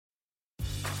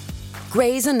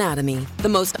Grey's Anatomy, the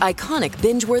most iconic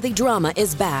binge-worthy drama,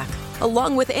 is back,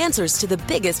 along with answers to the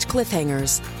biggest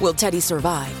cliffhangers. Will Teddy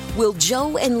survive? Will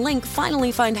Joe and Link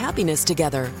finally find happiness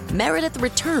together? Meredith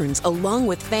returns along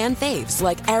with fan faves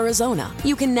like Arizona.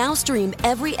 You can now stream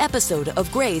every episode of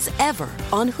Grey's ever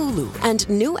on Hulu, and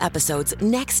new episodes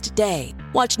next day.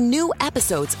 Watch new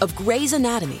episodes of Grey's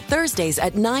Anatomy Thursdays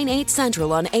at 9/8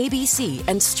 Central on ABC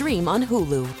and stream on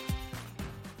Hulu.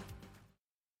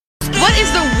 What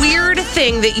is the weird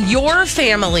thing that your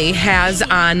family has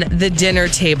on the dinner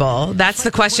table? That's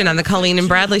the question on the Colleen and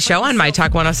Bradley Show on My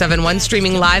Talk 1071,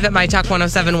 streaming live at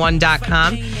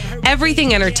MyTalk1071.com.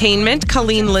 Everything Entertainment,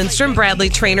 Colleen Lindstrom, Bradley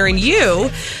Trainer, and you.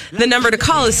 The number to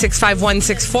call is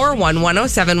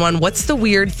 651-641-1071. What's the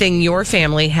weird thing your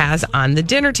family has on the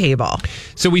dinner table?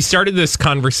 So we started this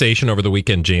conversation over the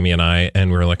weekend, Jamie and I,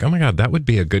 and we were like, oh my God, that would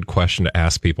be a good question to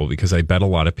ask people because I bet a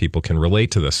lot of people can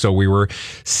relate to this. So we were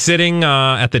sitting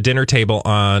at the dinner table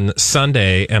on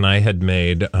Sunday, and I had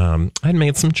made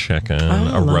some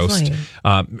chicken, roast,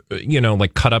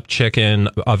 like cut up chicken,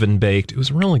 oven baked. It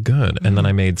was really good. And then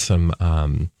I made some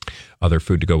other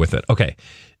food to go with it. Okay.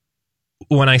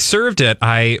 When I served it,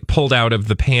 I pulled out of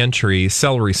the pantry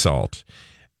celery salt.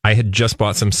 I had just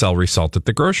bought some celery salt at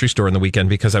the grocery store in the weekend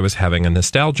because I was having a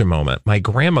nostalgia moment. My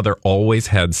grandmother always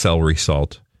had celery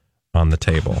salt on the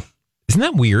table. Isn't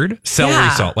that weird? Celery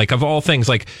salt, like of all things,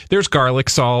 like there's garlic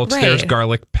salt, there's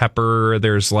garlic pepper,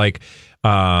 there's like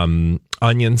onion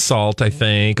salt, I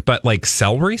think, but like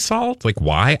celery salt, like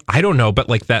why? I don't know, but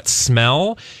like that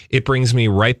smell, it brings me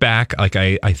right back. Like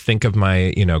I think of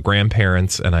my,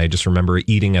 grandparents, and I just remember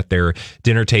eating at their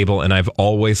dinner table, and I've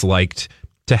always liked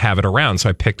to have it around. So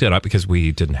I picked it up because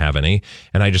we didn't have any.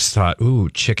 And I just thought, ooh,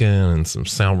 chicken and some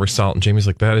celery salt. And Jamie's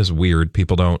like, that is weird.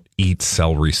 People don't eat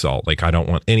celery salt. Like, I don't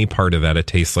want any part of that. It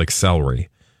tastes like celery.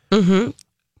 Mm-hmm.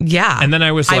 Yeah. And then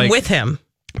I was like, I'm with him.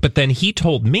 But then he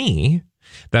told me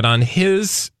that on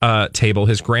his table,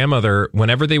 his grandmother,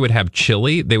 whenever they would have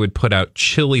chili, they would put out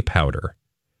chili powder,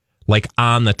 like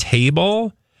on the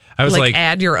table. I was like,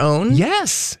 add your own?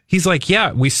 Yes. He's like,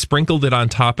 yeah, we sprinkled it on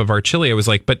top of our chili. I was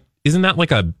like, but isn't that like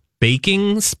a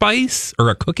baking spice or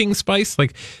a cooking spice?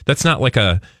 Like, that's not like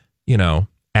a,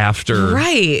 after.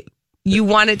 Right. You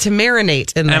want it to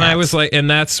marinate in that. And I was like, and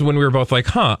that's when we were both like,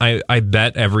 I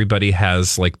bet everybody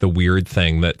has like the weird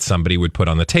thing that somebody would put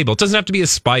on the table. It doesn't have to be a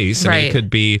spice. I mean, it could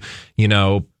be,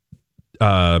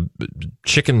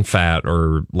 chicken fat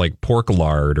or like pork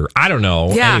lard or I don't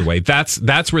know. Yeah. Anyway, that's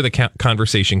where the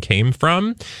conversation came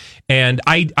from. And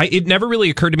it never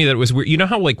really occurred to me that it was weird. You know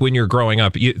how like when you're growing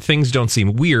up, things don't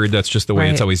seem weird. That's just the way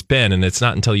it's always been. And it's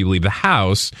not until you leave the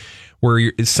house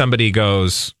where somebody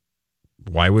goes,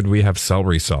 why would we have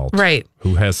celery salt? Right.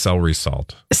 Who has celery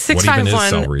salt? 651, what even is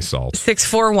celery salt?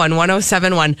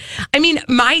 641-1071. I mean,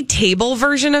 my table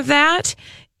version of that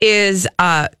is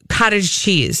cottage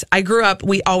cheese. I grew up,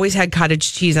 we always had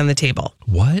cottage cheese on the table.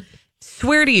 What?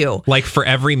 Swear to you. Like for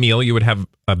every meal you would have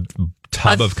a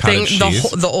tub of cottage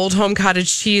cheese? The old home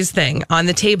cottage cheese thing on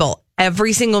the table.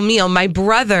 Every single meal. My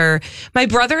brother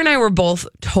and I were both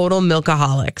total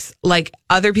milkaholics. Like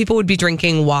other people would be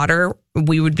drinking water,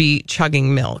 we would be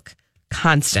chugging milk.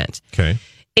 Constant. Okay.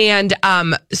 And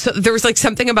so there was like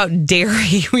something about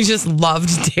dairy. We just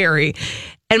loved dairy.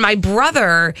 And my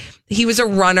brother, he was a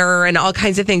runner and all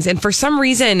kinds of things. And for some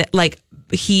reason, like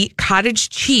cottage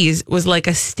cheese was like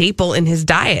a staple in his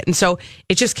diet. And so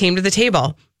it just came to the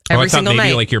table every single night.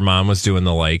 Maybe like your mom was doing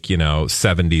the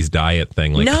 70s diet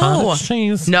thing. Like cottage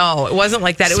cheese. No, it wasn't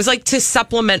like that. It was like to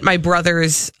supplement my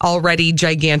brother's already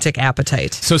gigantic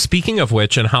appetite. So speaking of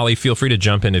which, and Holly, feel free to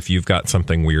jump in if you've got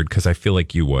something weird, because I feel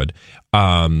like you would,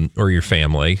 or your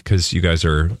family, because you guys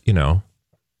are,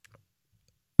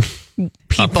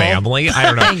 people. Family. I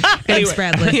don't know. Thanks,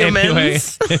 Bradley. Anyway,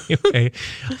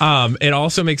 it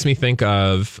also makes me think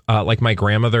of like my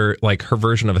grandmother, like her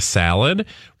version of a salad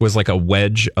was like a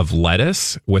wedge of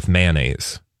lettuce with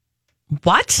mayonnaise.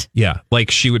 What? Yeah.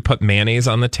 Like she would put mayonnaise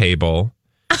on the table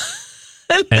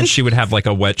and she would have like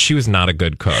a wedge. She was not a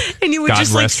good cook. And you would God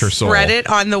just rest her soul. Spread it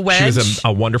on the wedge. She was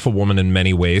a wonderful woman in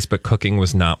many ways, but cooking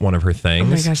was not one of her things.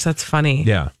 Oh my gosh, that's funny.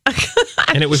 Yeah.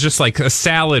 And it was just like a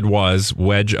salad was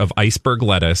wedge of iceberg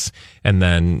lettuce and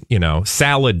then,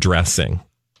 salad dressing.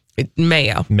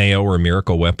 Mayo or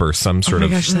Miracle Whip or some sort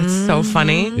of. Oh my gosh, that's so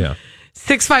funny. Yeah.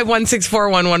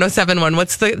 651-641-1071.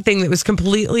 What's the thing that was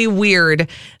completely weird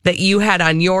that you had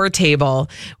on your table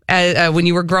when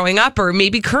you were growing up or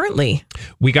maybe currently?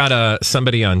 We got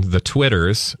somebody on the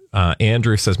Twitters.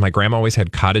 Andrew says, my grandma always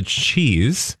had cottage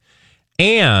cheese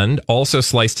and also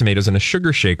sliced tomatoes in a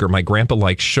sugar shaker. My grandpa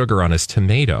liked sugar on his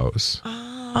tomatoes.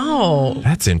 Oh. Oh,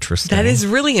 That's interesting. that is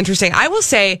really interesting. I will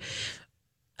say,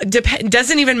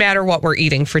 doesn't even matter what we're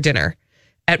eating for dinner.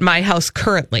 At my house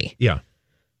currently, Yeah.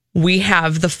 we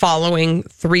have the following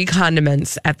 3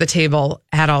 condiments at the table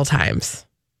at all times.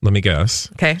 Let me guess.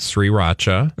 Okay.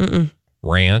 Sriracha,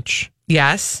 ranch,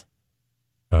 Yes.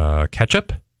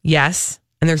 ketchup, Yes.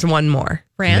 And there's one more.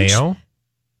 Ranch. mayo.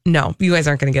 No, you guys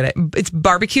aren't going to get it. It's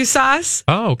barbecue sauce,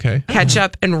 Oh, okay.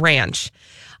 ketchup, and ranch.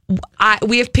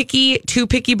 We have 2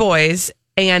 picky boys,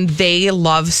 and they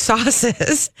love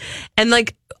sauces. And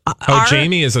like,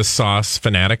 Jamie is a sauce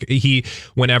fanatic.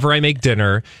 Whenever I make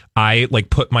dinner, I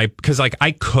because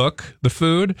I cook the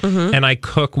food and I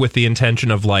cook with the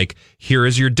intention of like, here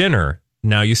is your dinner.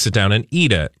 Now you sit down and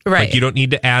eat it. Right. Like you don't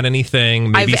need to add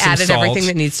anything. Maybe I've some added salt. everything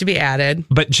that needs to be added.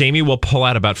 But Jamie will pull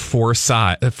out about 4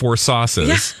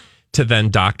 sauces to then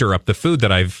doctor up the food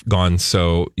that I've gone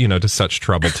to such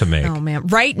trouble to make. Oh man!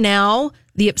 Right now,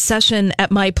 the obsession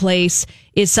at my place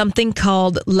is something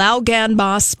called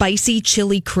Lauganma Spicy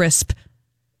Chili Crisp.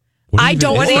 What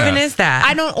even is that?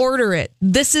 I don't order it.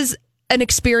 This is an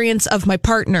experience of my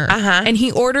partner, and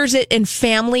he orders it in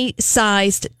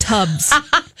family-sized tubs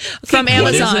from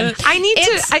Amazon. is it? I need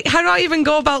how do I even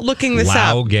go about looking this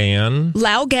up?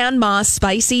 Lauganma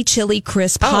Spicy Chili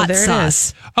Crisp hot there it sauce.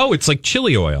 is. Oh, it's like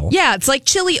chili oil. Yeah, it's like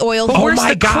chili oil. Oh Where's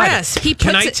my the God. crisp? He puts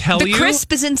Can I tell the you?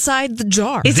 crisp is inside the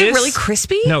jar. Is it really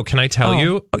crispy? No, can I tell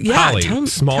you? yeah, Holly,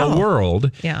 small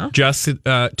world. Yeah. Just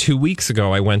 2 weeks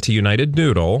ago, I went to United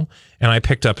Noodle and I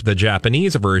picked up the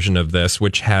Japanese version of this,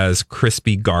 which has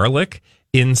crispy garlic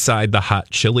inside the hot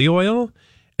chili oil.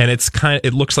 And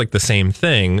it looks like the same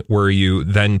thing where you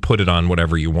then put it on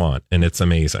whatever you want. And it's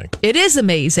amazing. It is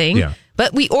amazing. Yeah.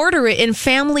 But we order it in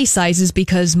family sizes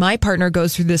because my partner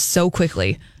goes through this so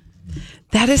quickly.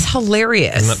 That is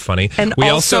hilarious. Isn't that funny? And We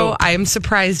also, I am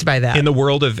surprised by that. In the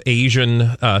world of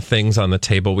Asian things on the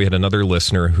table, we had another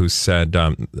listener who said,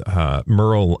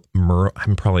 Merle,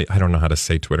 I don't know how to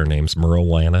say Twitter names, Merle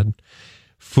Lanad,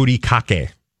 furikake,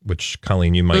 which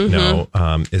Colleen, you might know,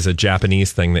 is a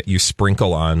Japanese thing that you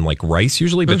sprinkle on like rice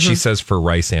usually, but she says for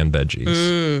rice and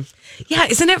veggies. Yeah,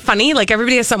 isn't it funny? Like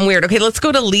everybody has something weird. Okay, let's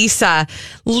go to Lisa.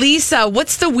 Lisa,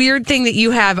 what's the weird thing that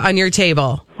you have on your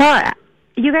table? Well,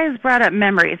 you guys brought up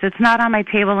memories. It's not on my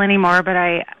table anymore, but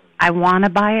I want to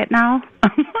buy it now.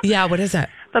 Yeah, what is that?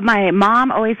 But my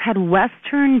mom always had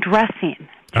Western dressing.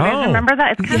 Do you guys remember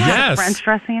that? It's kind of like French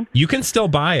dressing. You can still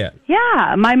buy it.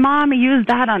 Yeah, my mom used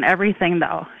that on everything,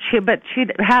 though.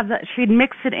 She'd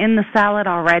mix it in the salad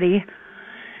already.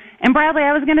 And Bradley,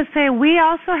 I was going to say, we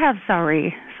also have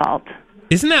celery salt.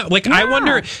 Isn't that like, I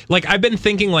wonder, like, I've been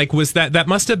thinking, like, was that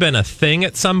must have been a thing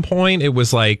at some point? It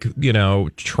was like,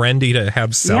 trendy to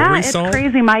have celery salt. Yeah, it's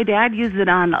crazy. My dad used it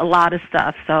on a lot of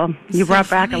stuff. So you brought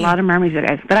back a lot of memories, you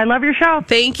guys. But I love your show.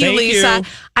 Thank you, Thank Lisa. you.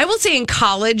 I will say in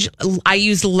college, I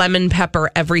used lemon pepper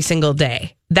every single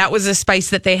day. That was a spice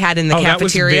that they had in the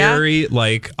cafeteria. That was very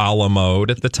like a la mode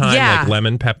at the time. Yeah. Like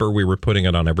lemon pepper, we were putting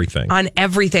it on everything. On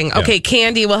everything. Okay,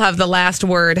 Candy will have the last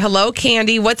word. Hello,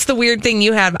 Candy. What's the weird thing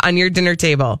you have on your dinner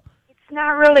table? It's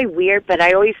not really weird, but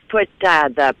I always put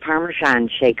the Parmesan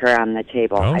shaker on the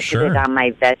table. Oh, I sure. put it on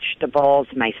my vegetables,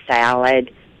 my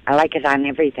salad. I like it on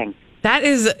everything. That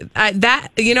is,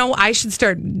 I should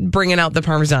start bringing out the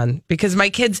Parmesan because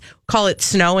my kids call it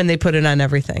snow and they put it on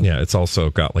everything. Yeah, it's also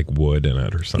got like wood in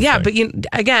it or something. Yeah, but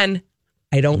again,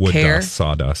 I don't wood care. Dust,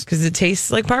 sawdust. Because it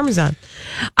tastes like Parmesan.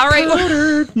 All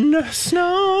right.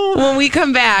 Snow. When we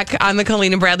come back on the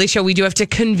Colleen and Bradley show, we do have to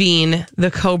convene the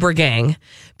Cobra Gang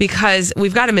because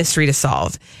we've got a mystery to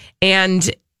solve. And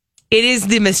it is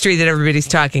the mystery that everybody's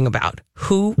talking about.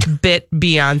 Who bit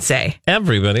Beyonce?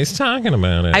 Everybody's talking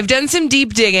about it. I've done some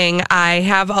deep digging. I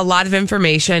have a lot of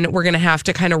information. We're going to have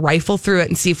to kind of rifle through it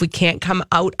and see if we can't come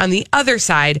out on the other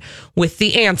side with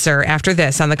the answer after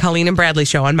this on the Colleen and Bradley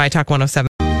show on My Talk 107.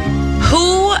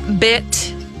 Who bit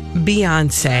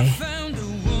Beyonce?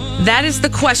 That is the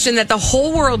question that the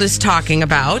whole world is talking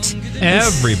about.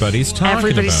 Everybody's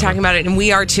talking about it, and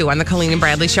we are too on the Colleen and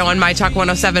Bradley show on My Talk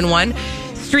 107.1.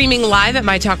 Streaming live at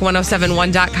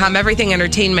mytalk1071.com. Everything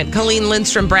Entertainment. Colleen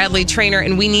Lindstrom, Bradley Trainer,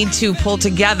 and we need to pull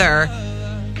together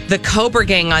the Cobra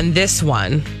Gang on this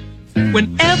one.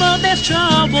 Whenever there's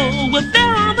trouble, we're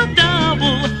there on the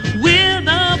double with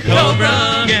the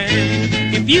Cobra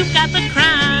Gang. If you've got the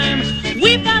crime,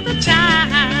 we've got the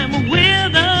time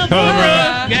with the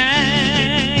Cobra Gang.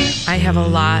 I have a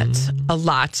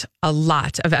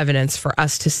lot of evidence for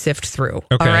us to sift through.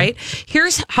 Okay. All right.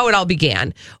 Here's how it all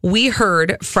began. We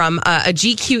heard from a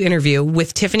GQ interview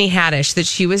with Tiffany Haddish that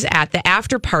she was at the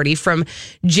after party from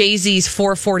Jay-Z's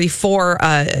 444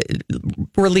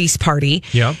 release party.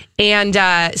 Yeah. And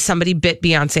somebody bit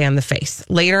Beyonce on the face.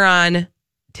 Later on,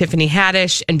 Tiffany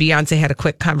Haddish and Beyonce had a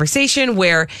quick conversation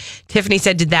where Tiffany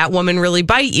said, "Did that woman really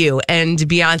bite you?" And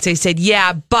Beyonce said,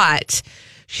 "Yeah, but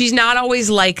she's not always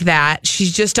like that.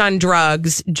 She's just on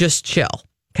drugs. Just chill."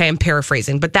 Okay, I'm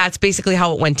paraphrasing, but that's basically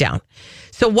how it went down.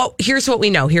 So here's what we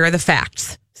know. Here are the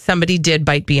facts. Somebody did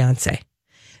bite Beyonce.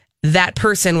 That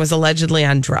person was allegedly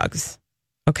on drugs.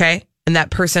 Okay? And that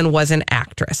person was an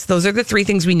actress. Those are the three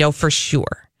things we know for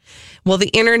sure. Well, the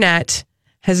internet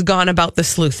has gone about the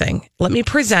sleuthing. Let me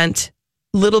present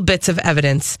little bits of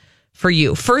evidence for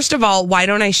you. First of all, why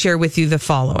don't I share with you the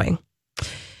following?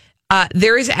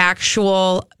 There is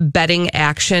actual betting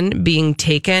action being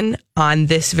taken on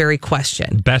this very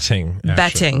question. Betting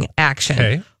action.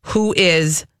 Okay. Who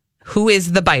is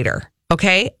the biter?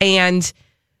 Okay. And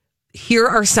here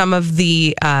are some of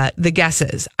the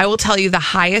guesses. I will tell you the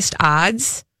highest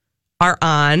odds are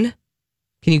on,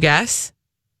 can you guess?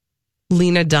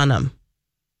 Lena Dunham.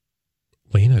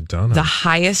 Lena Dunham. The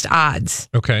highest odds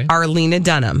are Lena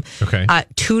Dunham. Okay.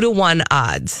 2-1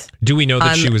 odds. Do we know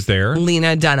that she was there?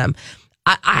 Lena Dunham.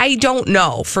 I don't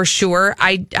know for sure.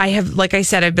 I have, like I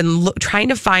said, I've been trying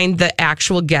to find the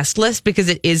actual guest list because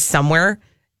it is somewhere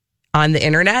on the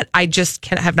internet. I just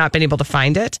have not been able to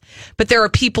find it. But there are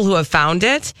people who have found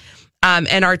it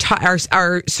and are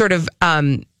sort of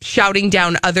shouting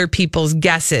down other people's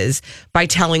guesses by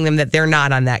telling them that they're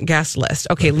not on that guest list.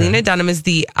 Okay. Lena Dunham is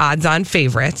the odds-on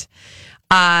favorite.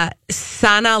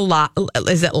 Sanaa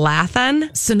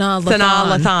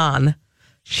Lathan.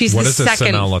 She's the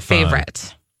second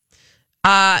favorite.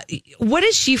 What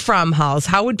is she from, Halls?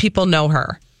 How would people know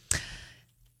her?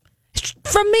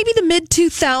 From maybe the mid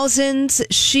 2000s,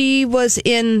 she was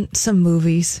in some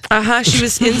movies. She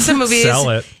was in some movies. Sell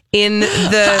it. In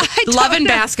the Love and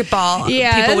Basketball.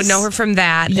 Yes. People would know her from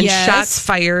that. And Shots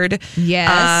Fired.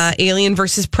 Yes. Alien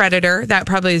versus Predator. That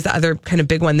probably is the other kind of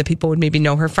big one that people would maybe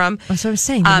know her from. That's what I was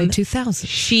saying, the mid 2000s.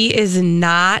 She is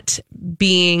not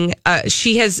being,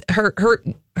 she has,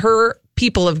 her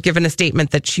people have given a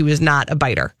statement that she was not a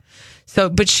biter. So,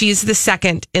 but she's the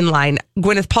second in line.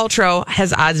 Gwyneth Paltrow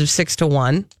has odds of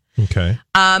 6-1. Okay.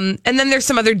 And then there's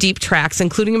some other deep tracks,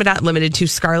 including but not limited to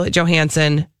Scarlett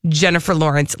Johansson, Jennifer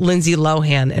Lawrence, Lindsay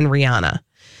Lohan, and Rihanna.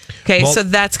 Okay, well, so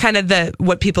that's kind of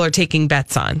what people are taking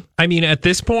bets on. I mean, at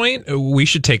this point, we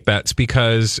should take bets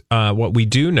because what we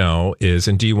do know is,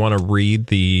 and do you want to read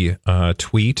the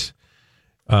tweet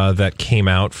that came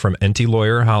out from Enty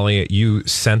Lawyer? Holly, you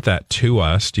sent that to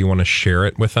us. Do you want to share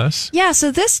it with us? Yeah, so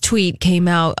this tweet came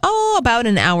out, about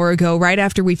an hour ago, right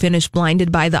after we finished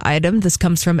Blinded by the Item. This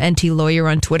comes from Enty Lawyer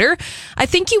on Twitter. "I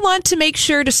think you want to make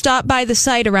sure to stop by the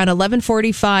site around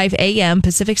 11:45 a.m.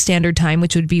 Pacific Standard Time,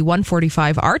 which would be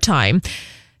 1:45 our time.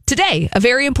 Today, a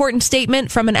very important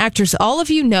statement from an actress all of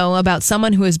you know about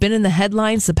someone who has been in the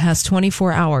headlines the past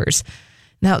 24 hours.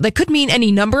 Now, that could mean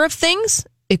any number of things.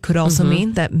 It could also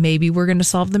mean that maybe we're going to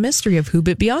solve the mystery of who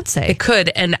bit Beyonce. It could.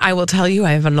 And I will tell you,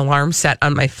 I have an alarm set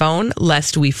on my phone,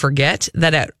 lest we forget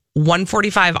that at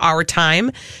 1:45 our time,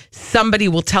 somebody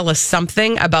will tell us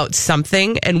something about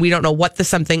something, and we don't know what the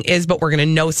something is, but we're going to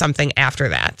know something after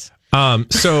that.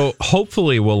 So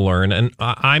hopefully we'll learn. And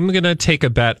I'm going to take a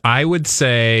bet. I would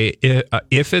say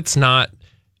if it's not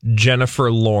Jennifer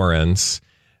Lawrence,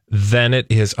 then it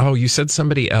is. Oh, you said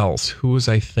somebody else. Who was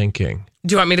I thinking?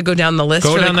 Do you want me to go down the list?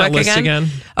 Go really down quick that list again.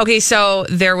 Okay, so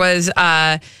there was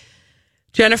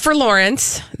Jennifer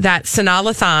Lawrence, that Sanaa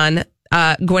Lathan,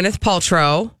 Gwyneth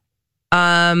Paltrow,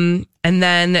 and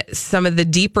then some of the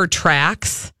deeper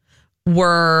tracks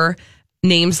were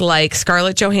names like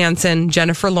Scarlett Johansson,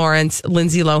 Jennifer Lawrence,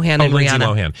 Lindsay Lohan, and Lindsay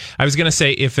Rihanna. Lohan. I was going to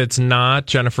say if it's not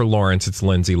Jennifer Lawrence, it's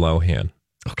Lindsay Lohan.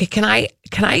 Okay, can I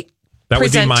that present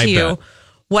would be my to you bet.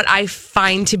 What I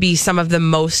find to be some of the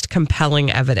most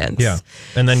compelling evidence? Yeah,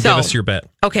 and then give us your bet.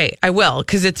 Okay, I will,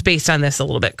 because it's based on this a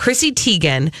little bit. Chrissy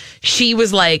Teigen, she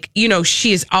was like,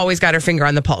 she has always got her finger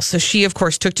on the pulse. So she, of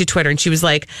course, took to Twitter and she was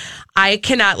like, I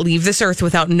cannot leave this earth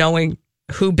without knowing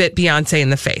who bit Beyonce in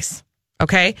the face.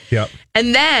 Okay? Yep.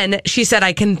 And then she said,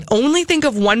 I can only think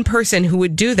of one person who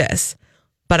would do this,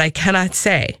 but I cannot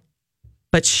say.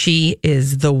 But she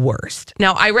is the worst.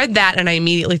 Now, I read that and I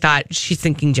immediately thought she's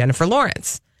thinking Jennifer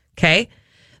Lawrence. Okay.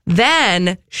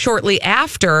 Then, shortly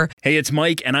after... Hey, it's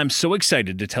Mike, and I'm so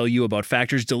excited to tell you about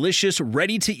Factor's delicious,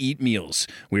 ready-to-eat meals.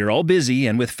 We are all busy,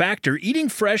 and with Factor, eating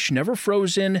fresh, never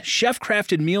frozen,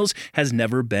 chef-crafted meals has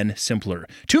never been simpler.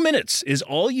 2 minutes is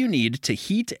all you need to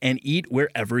heat and eat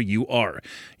wherever you are.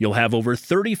 You'll have over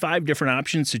 35 different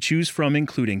options to choose from,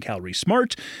 including Calorie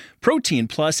Smart, Protein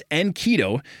Plus, and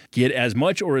Keto. Get as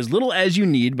much or as little as you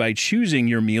need by choosing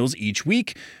your meals each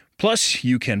week. Plus,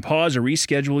 you can pause or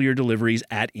reschedule your deliveries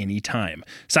at any time.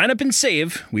 Sign up and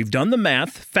save. We've done the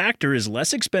math. Factor is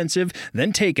less expensive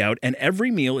than takeout, and every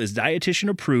meal is dietitian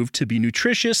approved to be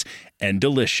nutritious and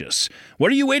delicious.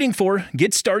 What are you waiting for?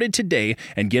 Get started today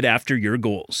and get after your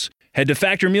goals. Head to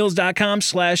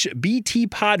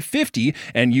factormeals.com/BTPod50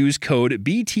 and use code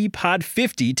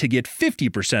BTPod50 to get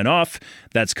 50% off.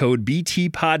 That's code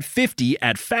BTPod50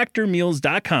 at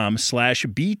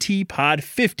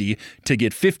factormeals.com/BTPod50 to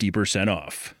get 50%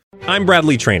 off. I'm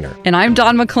Bradley Trainer. And I'm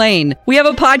Don McClain. We have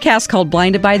a podcast called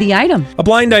Blinded by the Item. A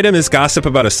blind item is gossip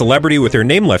about a celebrity with their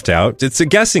name left out. It's a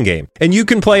guessing game, and you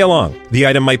can play along. The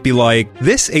item might be like,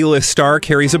 this A-list star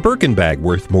carries a Birkin bag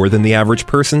worth more than the average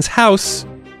person's house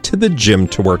to the gym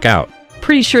to work out.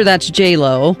 Pretty sure that's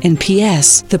J-Lo. And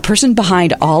P.S. the person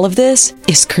behind all of this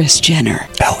is Kris Jenner,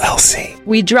 LLC.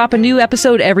 We drop a new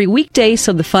episode every weekday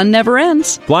so the fun never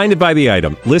ends. Blinded by the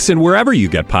Item. Listen wherever you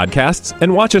get podcasts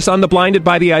and watch us on the Blinded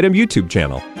by the Item YouTube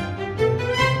channel.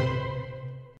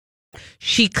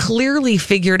 She clearly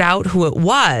figured out who it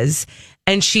was,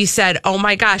 and she said, oh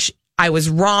my gosh, I was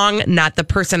wrong, not the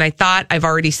person I thought. I've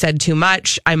already said too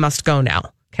much. I must go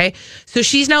now. Okay. So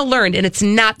she's now learned, and it's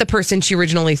not the person she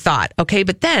originally thought. Okay.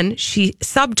 But then she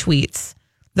subtweets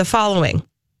the following: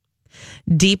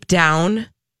 deep down,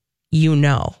 you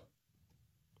know.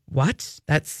 What?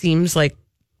 That seems like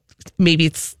maybe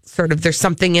it's sort of, there's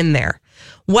something in there.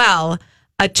 Well,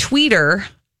 a tweeter,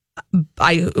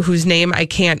 whose name I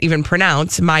can't even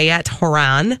pronounce, Mayet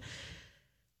Horan,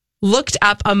 looked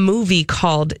up a movie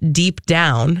called Deep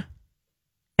Down,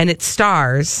 and it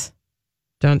stars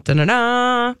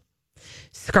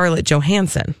Scarlett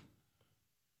Johansson,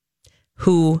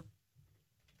 who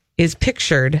is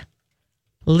pictured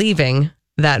leaving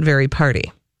that very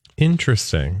party.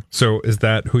 Interesting. So is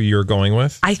that who you're going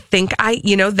with? I think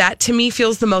that to me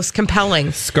feels the most compelling.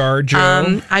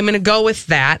 ScarJo? I'm going to go with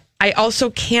that. I also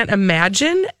can't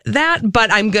imagine that,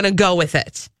 but I'm going to go with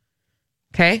it.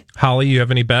 Okay. Holly, you have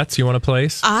any bets you want to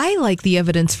place? I like the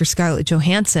evidence for Scarlett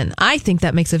Johansson. I think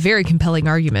that makes a very compelling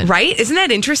argument. Right? Isn't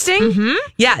that interesting? Mm-hmm.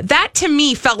 Yeah, that to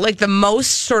me felt like the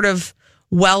most sort of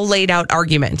well laid out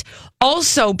argument.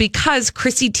 Also, because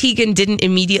Chrissy Teigen didn't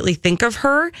immediately think of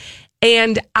her.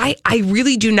 And I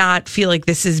really do not feel like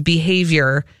this is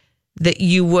behavior that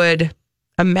you would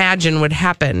imagine would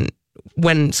happen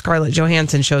when Scarlett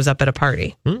Johansson shows up at a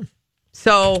party.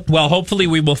 So, well, hopefully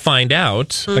we will find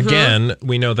out. Mm-hmm. Again,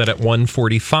 we know that at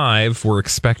 1:45, we're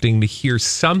expecting to hear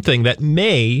something that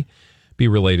may be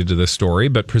related to this story,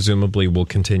 but presumably we'll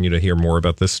continue to hear more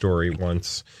about this story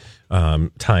once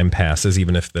time passes,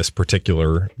 even if this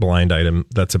particular blind item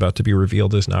that's about to be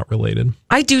revealed is not related.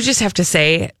 I do just have to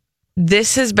say,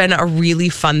 this has been a really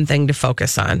fun thing to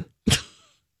focus on.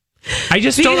 I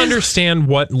just don't understand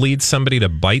what leads somebody to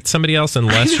bite somebody else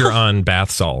unless you're on bath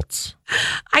salts.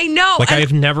 I know. Like,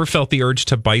 I've never felt the urge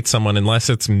to bite someone unless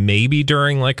it's maybe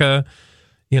during like a,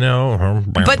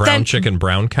 brown chicken,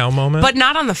 brown cow moment. But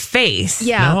not on the face.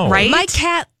 Yeah. No. Right? My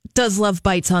cat does love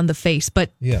bites on the face,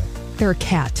 but they're a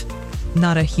cat,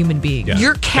 not a human being. Yeah.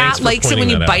 Your cat likes it when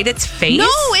you bite its face? No,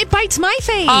 it bites my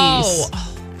face. Oh.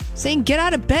 Saying, get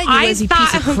out of bed, you lazy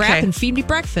piece of crap, and feed me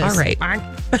breakfast. All right.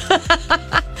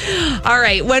 All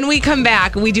right. When we come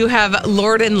back, we do have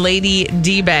Lord and Lady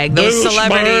D-Bag. Those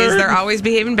celebrities, they're always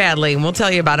behaving badly. And we'll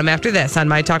tell you about them after this on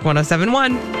My Talk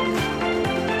 107.1.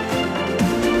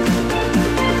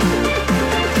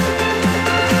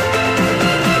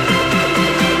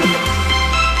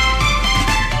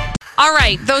 All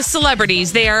right. Those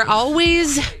celebrities, they are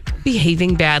always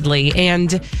behaving badly.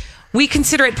 And we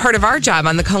consider it part of our job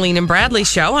on the Colleen and Bradley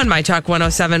Show on My Talk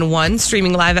 107.1,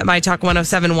 streaming live at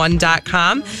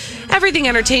MyTalk1071.com. Everything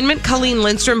Entertainment, Colleen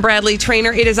Lindstrom, Bradley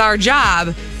Trainer. It is our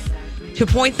job to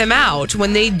point them out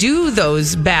when they do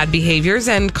those bad behaviors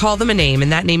and call them a name,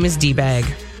 and that name is D-Bag.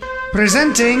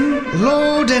 Presenting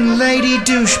Lord and Lady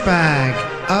Douchebag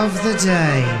of the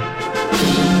Day.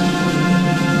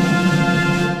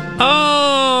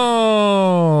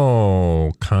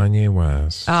 Oh, Kanye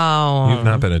West. Oh. You've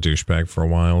not been a douchebag for a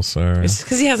while, sir. It's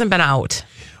because he hasn't been out.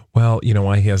 Well, you know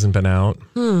why he hasn't been out?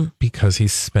 Because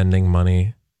he's spending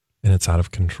money and it's out of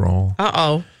control.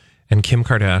 Uh-oh. And Kim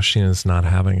Kardashian is not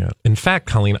having it. In fact,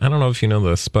 Colleen, I don't know if you know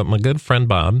this, but my good friend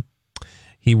Bob,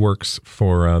 he works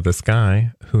for this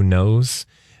guy who knows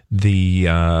the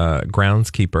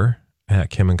groundskeeper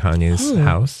at Kim and Kanye's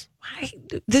house.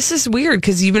 This is weird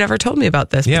because you've never told me about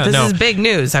this. But this is big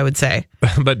news, I would say.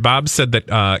 But Bob said that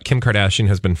Kim Kardashian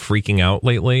has been freaking out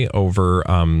lately over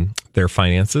their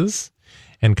finances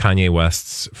and Kanye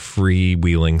West's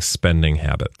freewheeling spending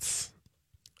habits.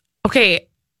 Okay.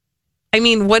 I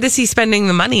mean, what is he spending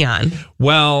the money on?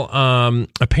 Well,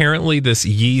 apparently this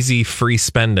Yeezy free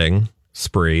spending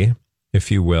spree,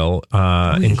 if you will,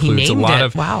 includes a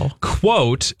lot of,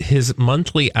 quote, his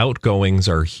monthly outgoings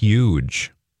are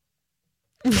huge.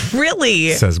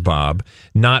 Really? Says Bob.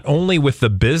 Not only with the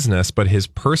business, but his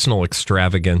personal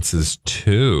extravagances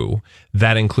too.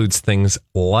 That includes things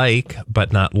like,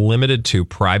 but not limited to,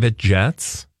 private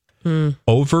jets,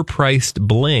 overpriced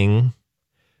bling,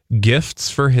 gifts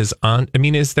for his aunt. I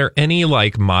mean, is there any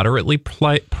like moderately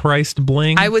priced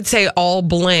bling? I would say all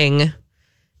bling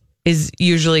is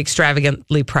usually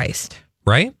extravagantly priced.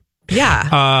 Right?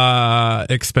 Yeah.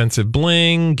 Expensive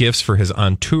bling, gifts for his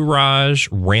entourage,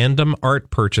 random art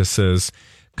purchases.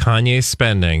 Kanye's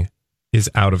spending is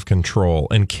out of control,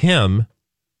 and Kim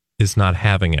is not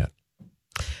having it.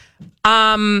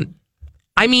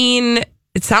 I mean,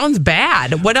 it sounds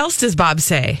bad. What else does Bob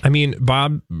say? I mean,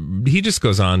 Bob, he just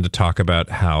goes on to talk about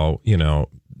how, you know,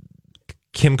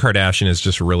 Kim Kardashian is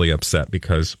just really upset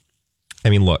because, I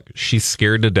mean, look, she's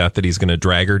scared to death that he's going to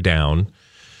drag her down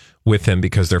with him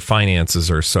because their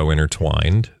finances are so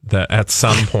intertwined that at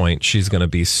some point she's going to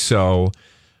be so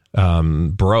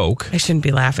broke. I shouldn't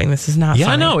be laughing. This is not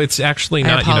funny. No, it's actually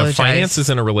not. You know, finances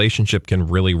in a relationship can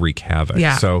really wreak havoc.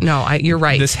 Yeah, so no, you're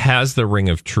right. This has the ring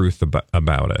of truth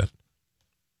about it.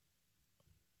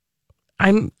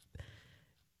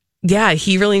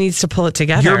 He really needs to pull it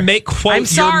together. I'm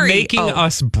sorry. You're making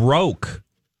us broke.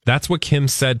 That's what Kim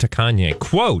said to Kanye.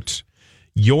 Quote,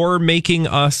 "You're making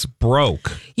us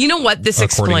broke." You know what this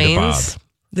explains?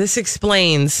 This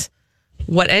explains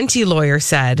what NT Lawyer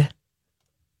said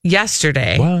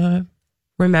yesterday. What?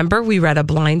 Remember, we read a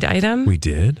blind item? We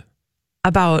did.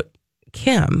 About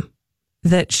Kim,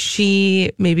 that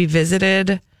she maybe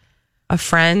visited a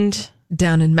friend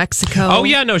down in Mexico. Oh,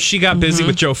 yeah. No, she got busy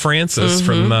with Joe Francis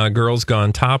from Girls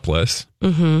Gone Topless.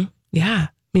 Yeah.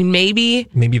 I mean, maybe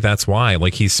that's why.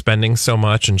 Like, he's spending so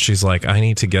much, and she's like, I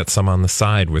need to get some on the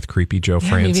side with creepy Joe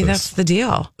Francis. Maybe that's the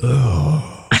deal.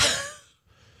 Oh,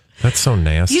 that's so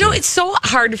nasty. You know, it's so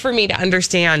hard for me to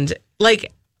understand.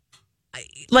 Like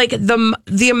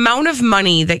the amount of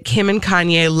money that Kim and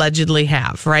Kanye allegedly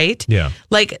have, right? Yeah.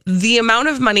 Like the amount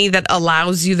of money that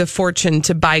allows you the fortune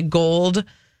to buy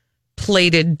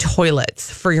gold-plated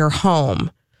toilets for your home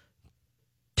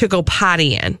to go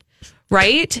potty in,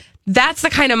 right? That's the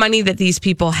kind of money that these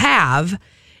people have.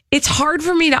 It's hard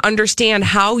for me to understand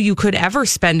how you could ever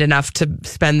spend enough to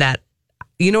spend that.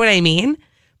 You know what I mean?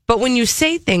 But when you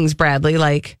say things, Bradley,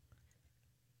 like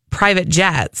private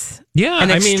jets,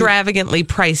 and extravagantly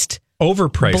priced,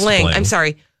 overpriced bling. I'm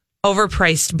sorry,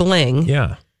 overpriced bling.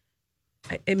 Yeah.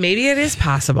 Maybe it is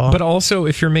possible. But also,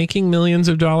 if you're making millions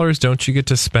of dollars, don't you get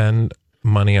to spend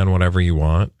money on whatever you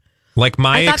want? Like,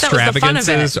 my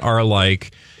extravagances are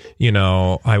like, you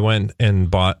know, I went and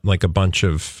bought like a bunch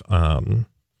of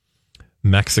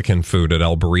Mexican food at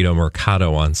El Burrito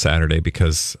Mercado on Saturday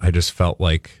because I just felt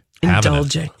like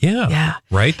indulging. Yeah.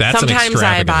 Right? That's sometimes an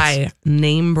I buy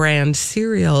name brand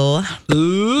cereal.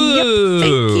 Ooh. Yep,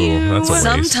 thank you. That's a waste.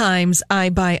 Sometimes I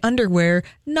buy underwear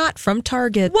not from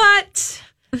Target. What?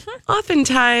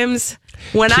 Oftentimes,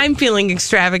 when I'm feeling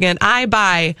extravagant, I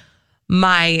buy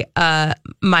my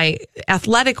my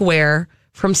athletic wear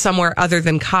from somewhere other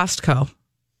than Costco.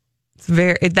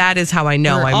 That is how I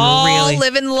know We're I'm all really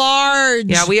living large.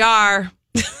 Yeah, we are.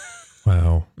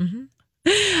 Wow.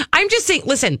 I'm just saying,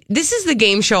 listen, this is the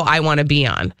game show I want to be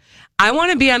on. I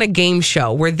want to be on a game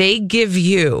show where they give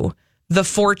you the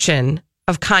fortune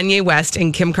of Kanye West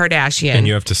and Kim Kardashian. And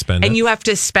you have to spend it. And you have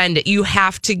to spend it. You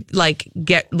have to you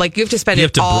have to spend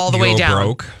it all the way down.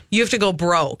 Broke. You have to go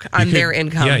broke on their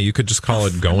income. Yeah, you could just call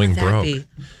it going broke.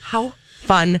 How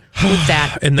fun would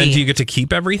that And then be? do you get to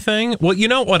keep everything? Well, you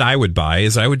know what I would buy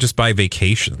is I would just buy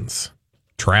vacations,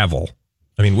 travel.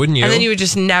 I mean, wouldn't you? And then you would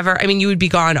just never, you would be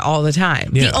gone all the time.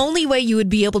 Yeah. The only way you would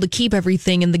be able to keep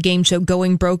everything in the game show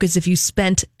going broke is if you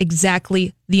spent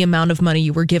exactly the amount of money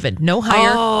you were given. No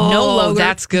higher, no lower.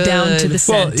 That's good. Down to the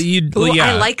cent.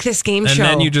 I like this game show.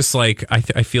 And then you just like,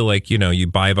 I feel like, you know, you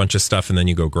buy a bunch of stuff and then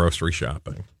you go grocery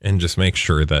shopping and just make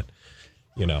sure that,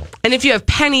 you know. And if you have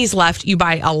pennies left, you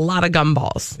buy a lot of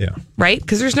gumballs. Yeah. Right?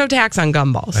 Because there's no tax on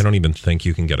gumballs. I don't even think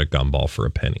you can get a gumball for a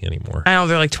penny anymore. I know,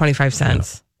 they're like 25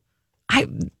 cents. Yeah.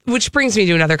 Which brings me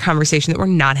to another conversation that we're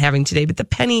not having today, but the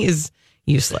penny is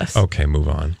useless. Okay, move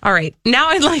on. All right. Now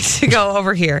I'd like to go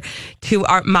over here to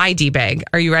my D-bag.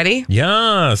 Are you ready?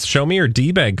 Yes. Show me your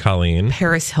D-bag, Colleen.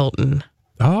 Paris Hilton.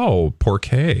 Oh,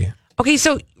 Porqué. Okay,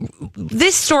 so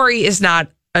this story is not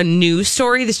a new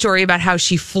story. The story about how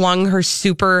she flung her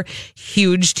super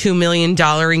huge $2 million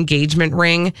engagement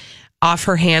ring off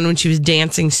her hand when she was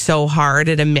dancing so hard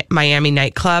at a Miami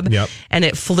nightclub. Yep. And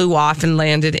it flew off and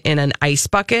landed in an ice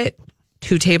bucket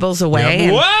 2 tables away. Yep.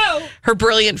 And Whoa! her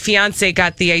brilliant fiance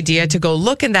got the idea to go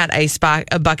look in that ice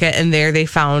bucket, and there they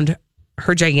found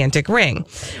her gigantic ring.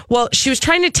 Well, she was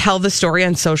trying to tell the story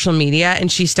on social media,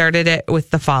 and she started it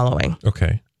with the following.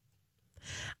 Okay.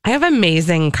 I have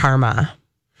amazing karma.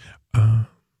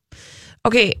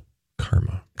 Okay.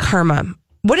 Karma.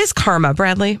 What is karma,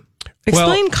 Bradley?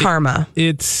 Explain karma.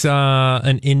 It's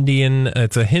an Indian,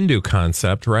 it's a Hindu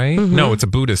concept, right? Mm-hmm. No, it's a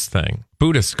Buddhist thing.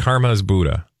 Buddhist, karma is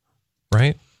Buddha,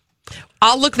 right?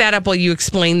 I'll look that up while you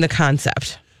explain the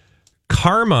concept.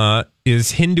 Karma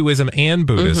is Hinduism and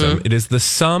Buddhism. Mm-hmm. It is the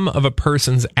sum of a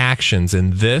person's actions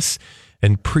in this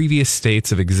and previous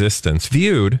states of existence,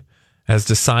 viewed as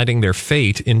deciding their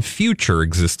fate in future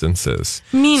existences.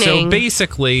 Meaning? So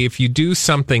basically, if you do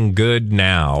something good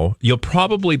now, you'll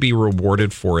probably be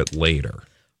rewarded for it later.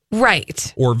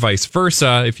 Right. Or vice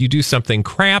versa. If you do something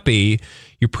crappy,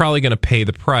 you're probably going to pay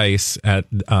the price at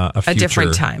a future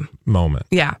different time. moment.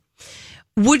 Yeah.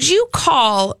 Would you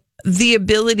call the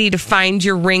ability to find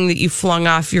your ring that you flung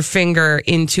off your finger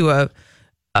into a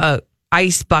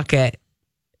ice bucket,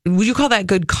 would you call that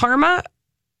good karma?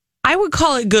 I would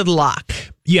call it good luck.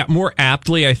 Yeah, more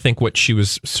aptly, I think what she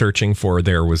was searching for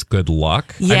there was good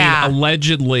luck. Yeah. I mean,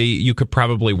 allegedly, you could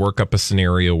probably work up a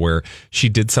scenario where she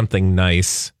did something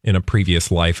nice in a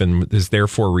previous life and is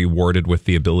therefore rewarded with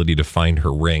the ability to find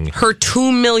her ring. Her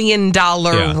 $2 million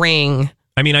ring.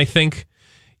 I mean, I think,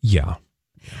 yeah.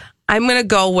 I'm going to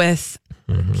go with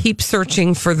keep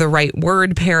searching for the right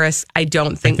word, Paris. I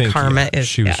don't think karma is.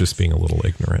 She was just being a little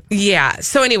ignorant. Yeah.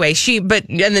 So anyway,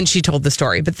 and then she told the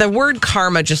story, but the word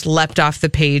karma just leapt off the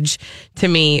page to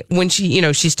me when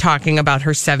she's talking about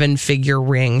her 7-figure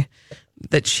ring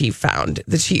that she found,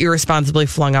 that she irresponsibly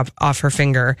flung up off her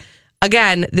finger.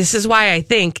 Again, this is why I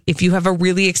think if you have a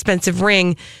really expensive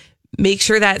ring, make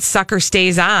sure that sucker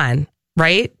stays on,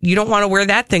 right? You don't want to wear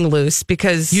that thing loose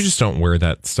because you just don't wear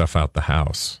that stuff out the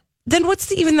house. Then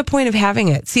what's even the point of having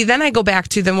it? See, then I go back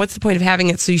to then what's the point of having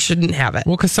it so you shouldn't have it?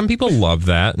 Well, because some people love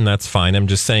that, and that's fine. I'm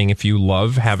just saying if you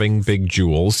love having big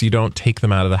jewels, you don't take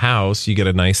them out of the house. You get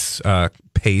a nice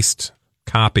paste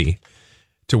copy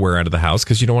to wear out of the house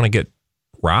because you don't want to get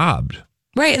robbed.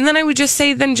 Right. And then I would just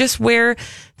say then just wear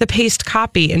the paste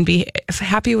copy and be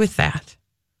happy with that.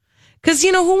 Because,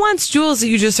 who wants jewels that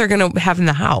you just are going to have in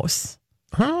the house?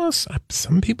 Oh,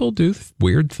 some people do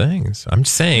weird things. I'm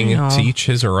saying to each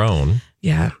his or own.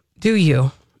 Yeah. Do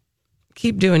you.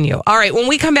 Keep doing you. All right. When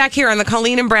we come back here on the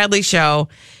Colleen and Bradley Show,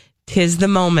 'tis the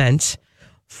moment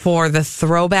for the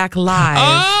Throwback Live.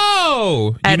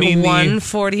 Oh! At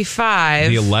 1:45.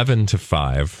 The 11 to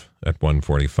 5 at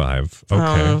 1:45.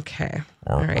 Okay. Okay.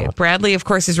 All right. Bradley, of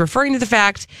course, is referring to the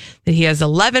fact that he has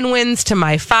 11 wins to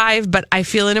my 5, but I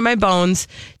feel it in my bones.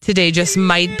 Today just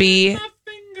might be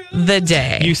the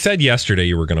day. You said yesterday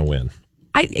you were going to win.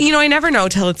 I never know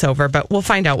till it's over, but we'll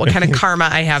find out what kind of karma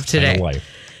I have today.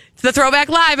 It's the Throwback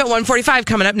Live at 1:45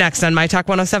 coming up next on My Talk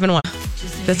 1071.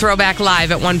 The Throwback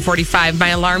Live at 1:45. My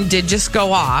alarm did just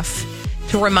go off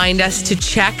to remind us to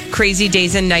check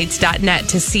crazydaysandnights.net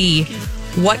to see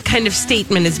what kind of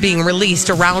statement is being released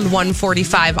around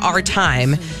 1:45 our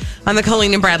time on the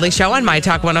Colleen and Bradley Show on My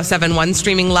Talk 1071,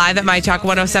 streaming live at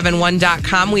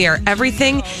mytalk1071.com. We are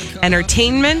everything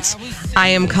entertainment. I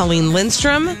am Colleen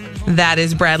Lindstrom. That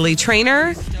is Bradley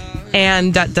Trainer.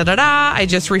 And I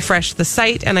just refreshed the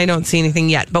site and I don't see anything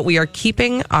yet, but we are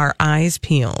keeping our eyes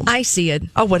peeled. I see it.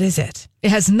 Oh, what is it? It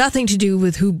has nothing to do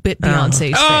with who bit Beyonce's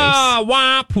face. Oh,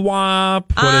 wop,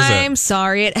 wop. What is it? I'm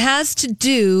sorry. It has to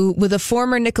do with a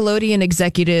former Nickelodeon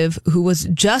executive who was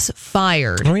just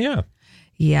fired. Oh, yeah.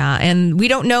 Yeah, and we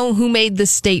don't know who made the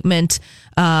statement,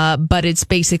 but it's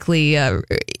basically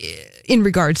in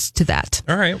regards to that.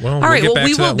 All right. Well,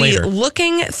 we will be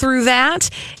looking through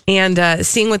that and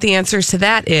seeing what the answers to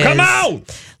that is. Come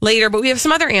out! Later, but we have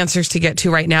some other answers to get to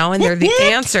right now, and they're the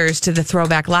answers to the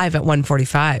Throwback Live at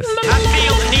 1:45. I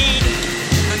feel the need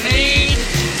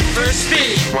for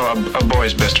speed. Well, a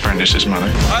boy's best friend is his mother.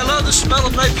 I love the smell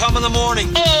of napalm in the morning.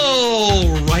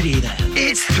 Alrighty then.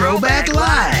 It's Throwback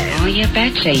Live. Oh, you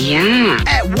betcha, yeah.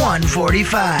 At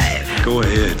 1:45. Go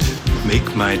ahead.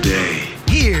 Make my day.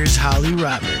 Here's Holly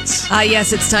Roberts.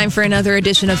 Yes, it's time for another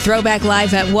edition of Throwback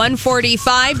Live at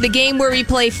 1:45, the game where we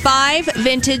play 5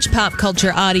 vintage pop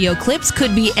culture audio clips.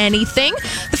 Could be anything.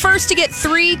 The first to get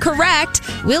 3 correct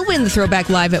will win the Throwback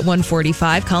Live at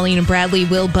 1:45. Colleen and Bradley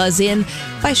will buzz in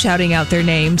by shouting out their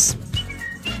names.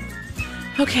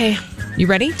 Okay. You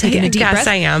ready? Taking a deep breath. Yes,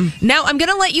 I am. Now, I'm going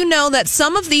to let you know that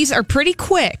some of these are pretty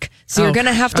quick. So you're going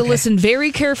to have to listen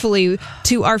very carefully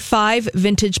to our 5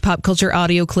 vintage pop culture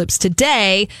audio clips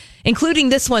today, including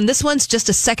this one. This one's just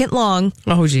a second long.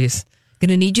 Oh, geez. Going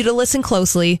to need you to listen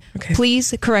closely. Okay.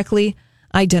 Please correctly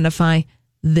identify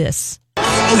this.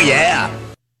 Oh, yeah.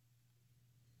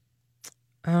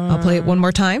 I'll play it one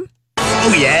more time.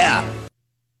 Oh, yeah.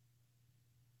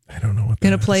 I don't know what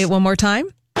Going to play it one more time.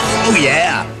 Oh,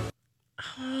 yeah.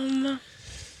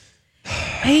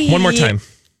 One more time.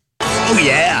 Oh,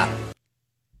 yeah.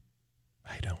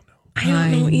 I don't know. I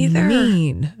don't know either.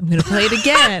 I'm going to play it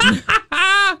again.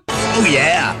 Oh,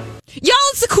 yeah. Y'all,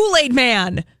 it's the Kool-Aid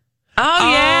Man.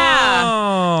 Oh,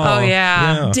 yeah. Oh,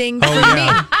 yeah. Ding for me.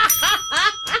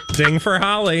 Ding for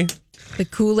Holly. The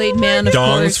Kool-Aid Man, of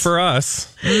Dongs course. for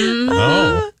us.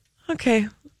 Oh. Okay.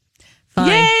 Fine.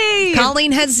 Yay!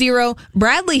 Colleen has 0.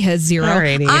 Bradley has 0.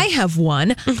 Alrighty. I have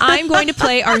 1. I'm going to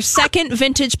play our second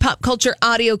vintage pop culture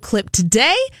audio clip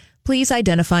today. Please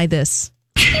identify this.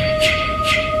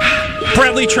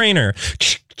 Bradley Trainer.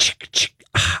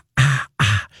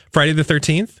 Friday the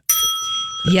 13th?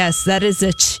 Yes, that is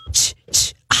a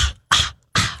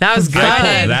That was good. I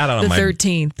pulled that on the my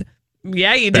 13th.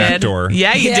 Yeah, you back did. door.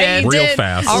 Yeah, you did. Real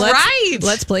fast. All right.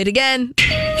 Let's play it again.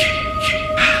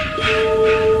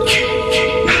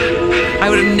 I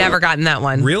would have never gotten that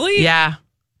one. Really? Yeah.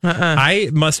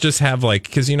 I must just have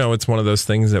because it's one of those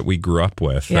things that we grew up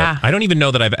with. Yeah. I don't even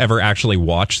know that I've ever actually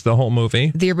watched the whole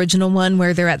movie. The original one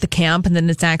where they're at the camp and then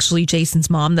it's actually Jason's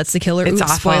mom that's the killer. It's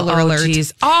Oops, awful. spoiler alert.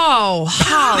 Geez. Oh,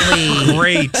 Holly.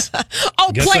 Great. Guess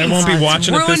I won't be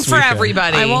watching it Ruined this for weekend.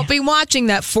 everybody. I won't be watching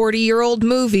that 40-year-old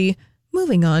movie.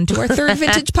 Moving on to our third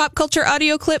vintage pop culture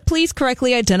audio clip. Please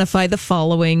correctly identify the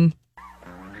following.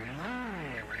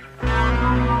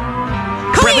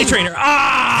 Bradley Trainer.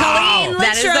 Colleen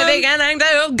That is the Lindstrom. beginning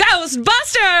to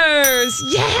Ghostbusters.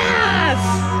 Yes.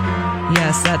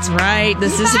 Yes, that's right.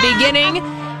 This is the beginning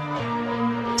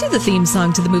to the theme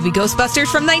song to the movie Ghostbusters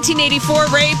from 1984.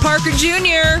 Ray Parker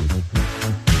Jr.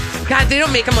 God, they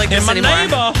don't make them like this In my anymore.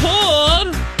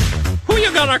 neighborhood, who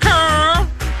you gonna call?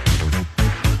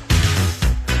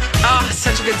 Oh,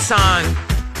 such a good song.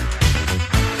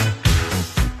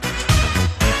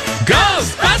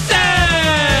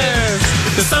 Ghostbusters!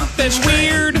 There's something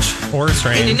weird or In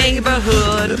strange. your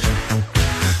neighborhood.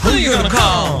 Who you gonna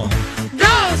call?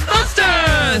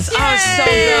 Ghostbusters! Oh, so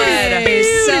good.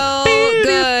 So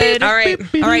good. All right.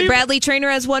 All right, Bradley Trainer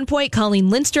has 1 point. Colleen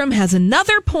Lindstrom has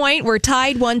another point. We're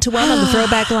tied 1-1 on the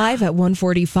Throwback Live at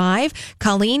 1:45.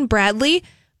 Colleen, Bradley,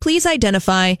 please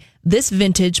identify this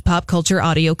vintage pop culture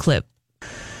audio clip.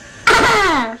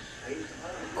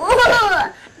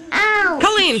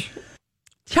 Colleen.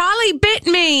 Charlie bit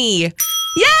me. Yes!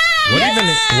 What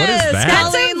is that? That's a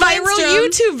Colleen viral Lindstrom.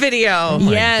 YouTube video.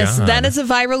 my Yes, God. that is a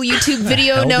viral YouTube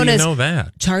video How known do you as know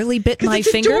that? Charlie Bit My It's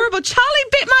Finger. adorable. Charlie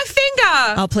bit my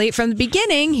finger. I'll play it from the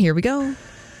beginning. Here we go.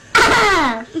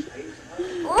 Ouch!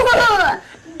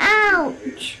 Ouch!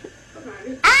 Ouch!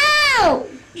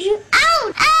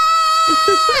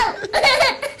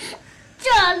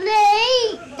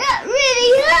 Charlie, that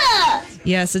really hurt.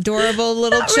 Yes, adorable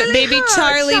little really baby hurt,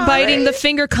 Charlie Charlie. biting the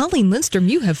finger. Colleen Lindstrom,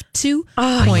 you have 2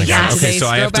 points. yes. on Okay, today's so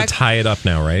I have to Throwback. tie it up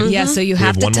now, right? Yeah, so you We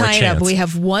have to one more tie it up. chance. We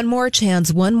have one more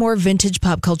chance, one more vintage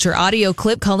pop culture audio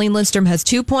clip. Colleen Lindstrom has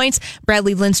 2 points.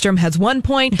 Bradley Lindstrom has 1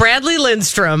 point. Bradley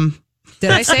Lindstrom.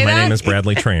 Did I say My that? name is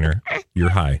Bradley Trainer. You're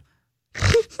high.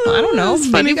 I don't know.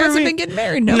 That's Maybe funny you guys for have me. been getting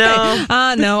married. Okay.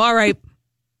 No. No. All right.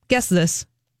 Guess this.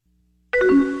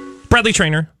 Bradley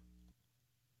Trainer.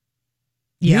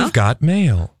 Yeah. You've got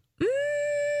mail.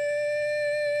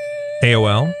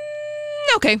 AOL.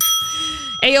 Okay.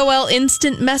 AOL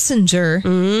Instant Messenger.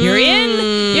 You're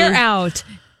in, you're out.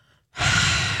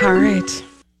 All right.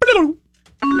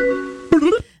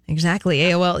 Exactly.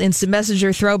 AOL Instant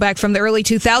Messenger throwback from the early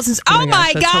 2000s. Oh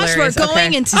my gosh, that's gosh, we're hilarious. going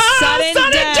Okay. into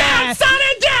sudden death.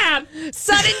 Sudden death.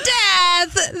 Sudden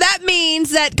death. That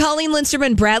means that Colleen Lindstrom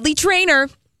and Bradley Trainer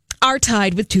are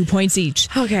tied with 2 points each.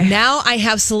 Okay. Now I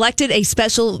have selected a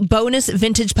special bonus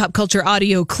vintage pop culture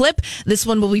audio clip. This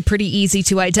one will be pretty easy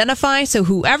to identify. So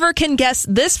whoever can guess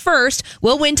this first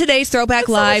will win today's Throwback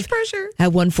Live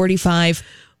at 1:45.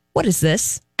 What is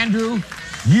this? Andrew,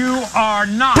 you are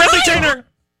not. Bradley Trainer.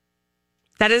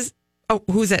 That is. Oh,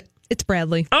 who's it? It's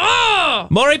Bradley. Oh,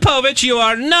 Maury Povich, you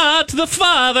are not the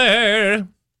father. I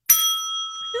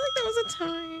feel like that was a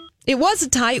tie. It was a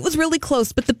tie. It was really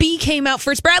close, but the B came out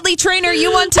first. Bradley Trainer,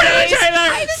 you won today's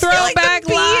Throwback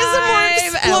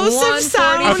Live at explosive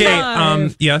sound. 1:45.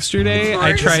 Okay, yesterday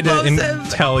I tried to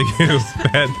tell you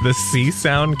that the C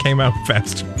sound came out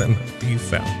faster than the B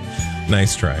sound.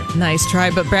 Nice try. Nice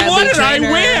try, but Bradley What did Traynor,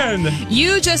 I win?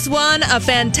 You just won a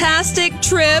fantastic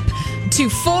trip to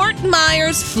Fort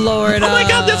Myers, Florida. Oh my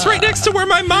God, that's right next to where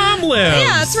my mom lives.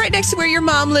 Yeah, it's right next to where your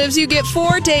mom lives. You get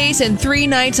 4 days and 3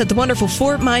 nights at the wonderful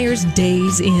Fort Myers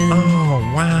Days Inn.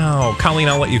 Oh, wow. Colleen,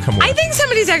 I'll let you come with. I think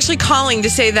somebody's actually calling to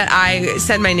say that I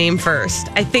said my name first.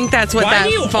 I think that's what Why that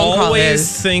do you phone call always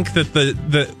is. think that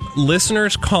the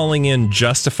listeners calling in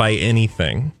justify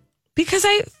anything? Because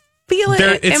I feel it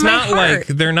It's in my not heart. like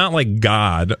they're not like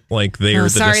God. Like they are the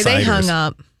Sorry, deciders. they hung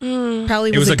up.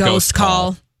 Probably It was a a ghost ghost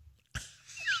call.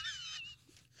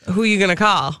 Who are you going to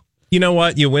call? You know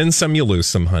what? You win some, you lose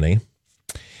some, honey.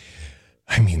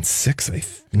 I mean, 7.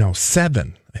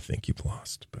 I think you've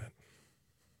lost, but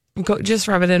Go, just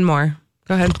rub it in more.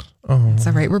 Go ahead. oh, It's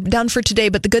all right. We're done for today,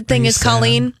 but the good thing you is, sad?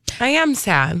 Colleen, I am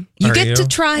sad. you Are get to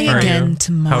try Are again you?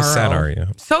 tomorrow. How sad are you?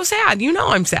 So sad. You know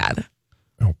I'm sad.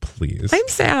 Oh, please. I'm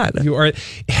sad. You are.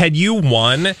 Had you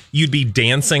won, you'd be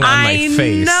dancing on I my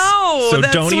face. know. So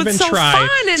That's don't what's even so try.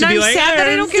 fun, and to be I'm like, sad that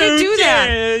I don't get to do that.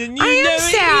 I am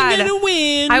sad. You're gonna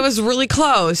win. I was really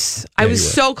close. I Yeah, was you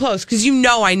were. so close because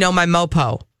I know my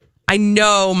mopo. I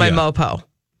know my Yeah. mopo.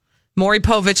 Maury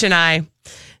Povich and I,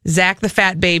 Zach the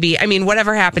fat baby. I mean,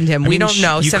 whatever happened to him, we don't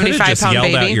know. You could have 75 just pound yelled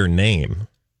baby. out your name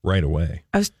right away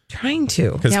I was trying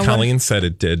to. because Yeah, Colleen said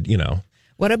it did.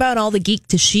 What about all the geek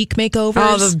to chic makeovers?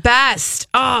 Oh, the best.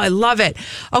 Oh, I love it.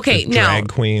 Okay, the now. drag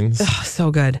queens. Oh,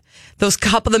 so good.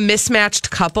 The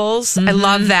mismatched couples. I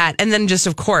love that. And then just,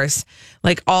 of course,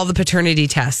 like all the paternity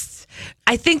tests.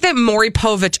 I think that Maury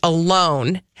Povich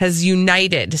alone has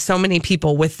united so many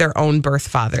people with their own birth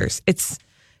fathers. It's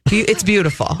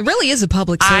beautiful. It really is a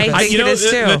public service. I think it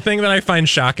is too. The thing that I find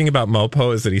shocking about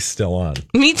Mopo is that he's still on.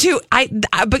 Me too.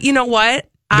 But you know what?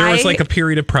 There was like a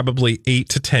period of probably 8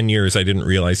 to 10 years I didn't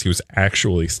realize he was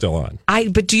actually still on.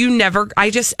 But do you never? I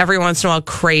just every once in a while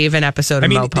crave an episode of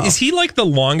Mopo. Is he like the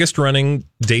longest running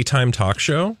daytime talk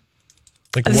show?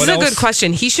 Like, This what is a else? good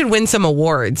question. He should win some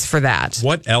awards for that.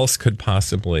 What else could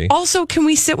possibly? Also, can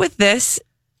we sit with this?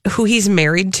 Who he's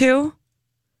married to?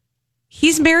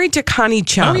 He's married to Connie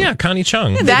Chung. Oh yeah, Connie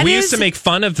Chung. That we is- used to make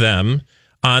fun of them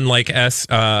on like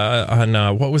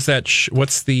what was that?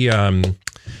 What's the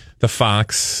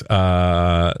Fox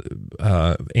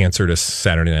answer to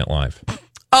Saturday Night Live?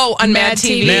 Oh, on Mad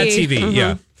TV. Mad TV, Mhm.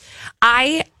 yeah.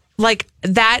 I like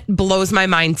that blows my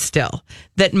mind still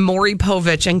that Maury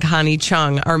Povich and Connie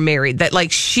Chung are married. That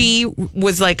like she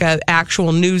was like an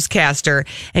actual newscaster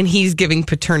and he's giving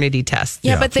paternity tests.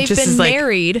 Yeah, but they've Just been is like-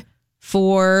 married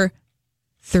for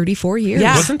 34 years.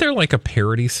 Yeah. Wasn't there like a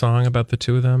parody song about the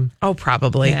two of them? Oh,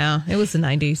 probably. Yeah, it was the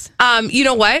 90s. You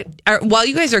know what? While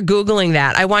you guys are Googling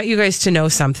that, I want you guys to know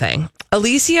something.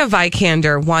 Alicia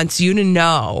Vikander wants you to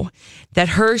know that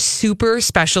her super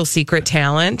special secret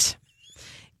talent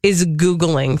is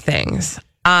Googling things.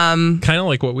 Kind of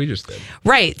like what we just did.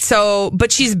 Right. So,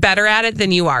 but she's better at it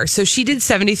than you are. So she did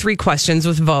 73 questions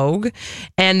with Vogue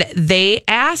and they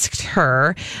asked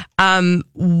her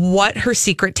what her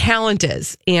secret talent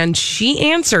is. And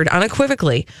she answered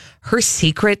unequivocally, her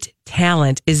secret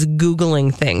talent is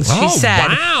Googling things. She Oh, said,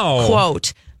 wow.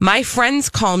 quote, "My friends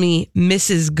call me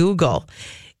Mrs. Google."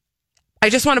 I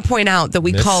just want to point out that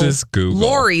we call Mrs. Google.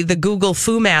 Lori the Google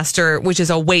Foo Master, which is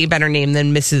a way better name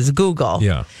than Mrs. Google.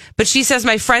 Yeah. But she says,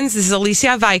 my friends, this is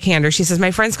Alicia Vikander. She says,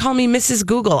 my friends call me Mrs.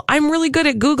 Google. I'm really good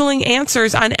at Googling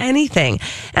answers on anything.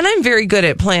 And I'm very good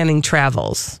at planning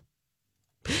travels.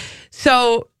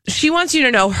 So she wants you to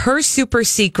know her super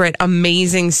secret,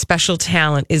 amazing, special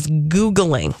talent is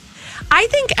Googling. I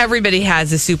think everybody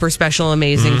has a super special,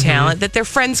 amazing talent that their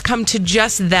friends come to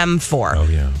just them for. Oh,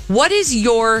 yeah. What is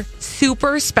your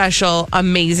super special,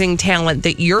 amazing talent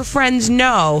that your friends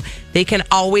know they can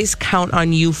always count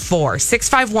on you for?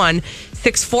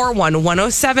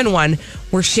 651-641-1071.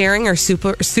 We're sharing our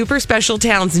super special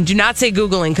talents. And do not say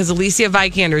Googling because Alicia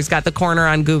Vikander's got the corner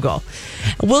on Google.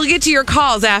 We'll get to your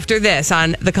calls after this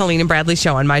on the Colleen and Bradley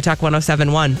Show on My Talk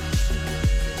 1071.